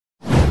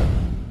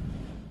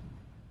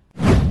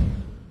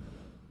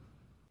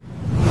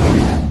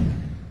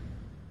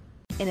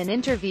In an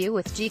interview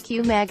with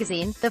GQ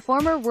magazine, the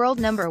former world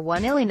number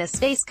 1 Ilie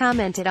Nastase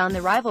commented on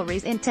the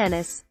rivalries in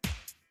tennis.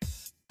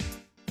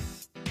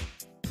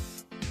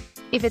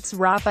 If it's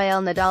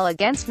Rafael Nadal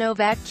against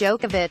Novak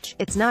Djokovic,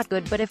 it's not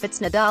good, but if it's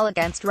Nadal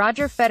against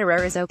Roger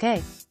Federer is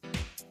okay.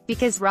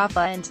 Because Rafa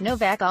and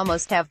Novak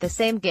almost have the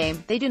same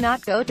game, they do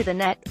not go to the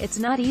net, it's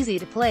not easy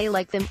to play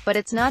like them, but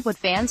it's not what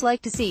fans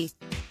like to see.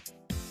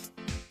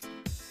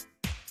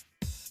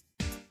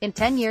 In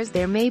 10 years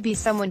there may be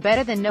someone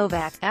better than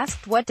Novak.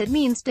 Asked what it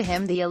means to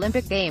him the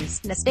Olympic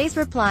Games, Nastase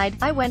replied,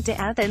 I went to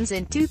Athens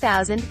in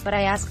 2000, but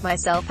I ask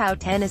myself how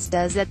tennis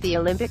does at the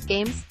Olympic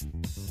Games.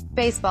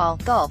 Baseball,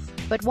 golf.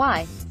 But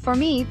why? For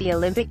me, the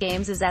Olympic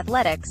Games is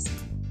athletics.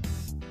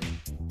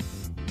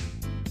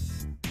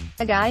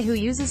 A guy who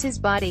uses his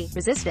body,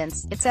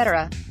 resistance,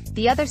 etc.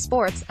 The other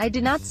sports, I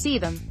do not see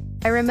them.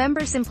 I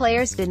remember some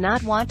players did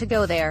not want to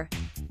go there.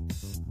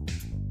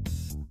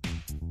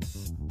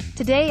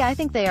 Today I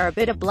think they are a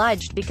bit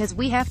obliged because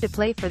we have to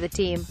play for the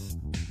team.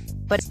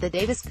 But it's the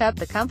Davis Cup,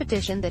 the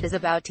competition that is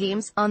about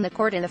teams. On the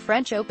court in the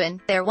French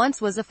Open, there once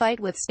was a fight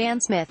with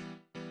Stan Smith.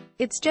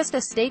 It's just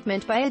a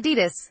statement by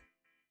Adidas.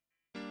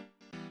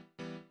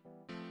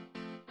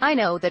 I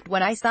know that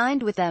when I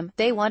signed with them,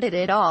 they wanted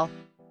it all.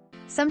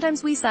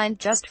 Sometimes we signed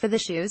just for the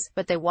shoes,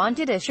 but they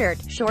wanted a shirt,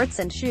 shorts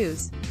and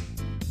shoes.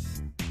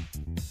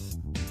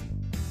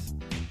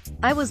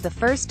 I was the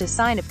first to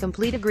sign a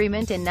complete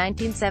agreement in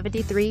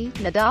 1973.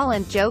 Nadal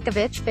and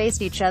Djokovic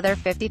faced each other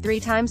 53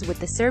 times with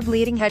the Serb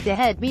leading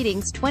head-to-head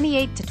meetings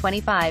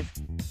 28-25.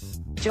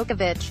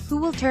 Djokovic, who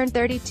will turn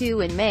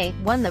 32 in May,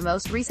 won the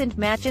most recent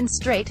match in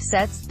straight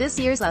sets, this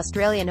year's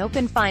Australian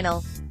Open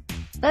final.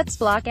 Let's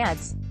block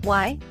ads.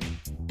 Why?